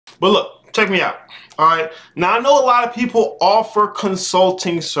But look, check me out. All right. Now, I know a lot of people offer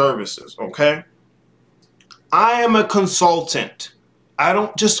consulting services. Okay. I am a consultant. I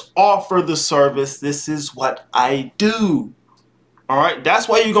don't just offer the service. This is what I do. All right. That's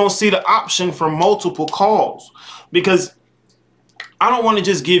why you're going to see the option for multiple calls, because I don't want to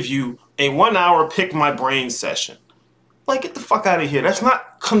just give you a 1 hour pick my brain session. Like, get the fuck out of here. That's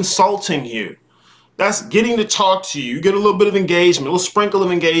not consulting you. That's getting to talk to you. You get a little bit of engagement, a little sprinkle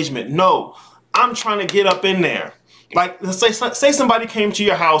of engagement. No, I'm trying to get up in there. Like, let's say somebody came to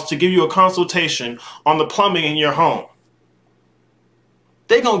your house to give you a consultation on the plumbing in your home.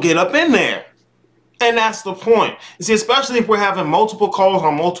 They're going to get up in there. And that's the point. You see, especially if we're having multiple calls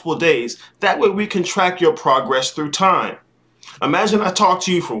on multiple days, that way we can track your progress through time. Imagine I talk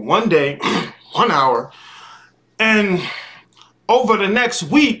to you for 1 day, 1 hour, and over the next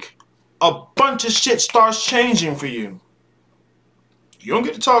week, a bunch of shit starts changing for you. You don't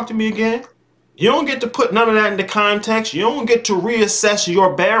get to talk to me again. You don't get to put none of that into context. You don't get to reassess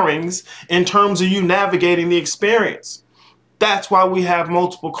your bearings in terms of you navigating the experience. That's why we have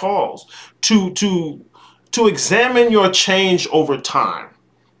multiple calls, to examine your change over time.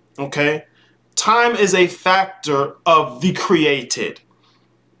 Okay? Time is a factor of the created.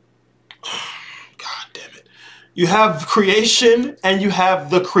 God damn it. You have creation and you have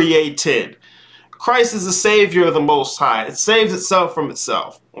the created. Christ is the Savior of the Most High. It saves itself from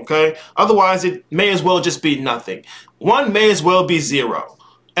itself. Okay? Otherwise, it may as well just be nothing. One may as well be zero.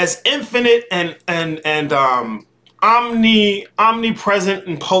 As infinite and omnipresent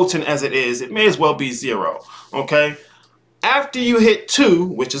and potent as it is, it may as well be zero. Okay? After you hit 2,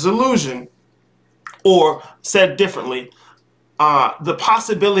 which is illusion, or said differently, the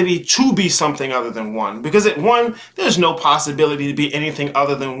possibility to be something other than 1. Because at 1, there's no possibility to be anything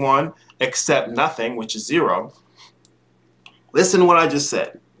other than 1 except nothing, which is 0. Listen to what I just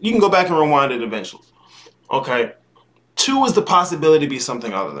said. You can go back and rewind it eventually. Okay? 2 is the possibility to be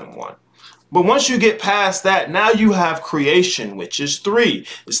something other than 1. But once you get past that, now you have creation, which is 3.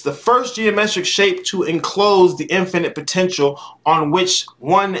 It's the first geometric shape to enclose the infinite potential on which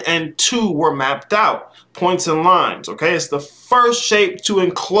 1 and 2 were mapped out. Points and lines, okay? It's the first shape to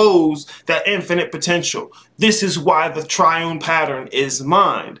enclose that infinite potential. This is why the triune pattern is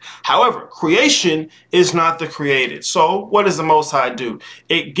mind. However, creation is not the created. So what does the Most High do?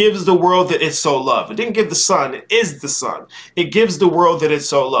 It gives the world that it so loved. It didn't give the sun, it is the sun. It gives the world that it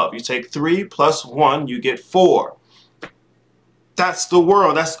so loved. You take 3 plus 1, you get 4. That's the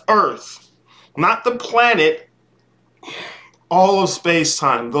world, that's Earth. Not the planet, all of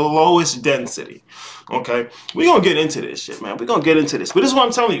space-time, the lowest density. Okay, we're going to get into this shit, man. We're going to get into this. But this is what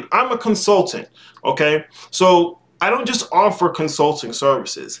I'm telling you. I'm a consultant, okay? So I don't just offer consulting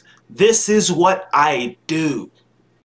services. This is what I do.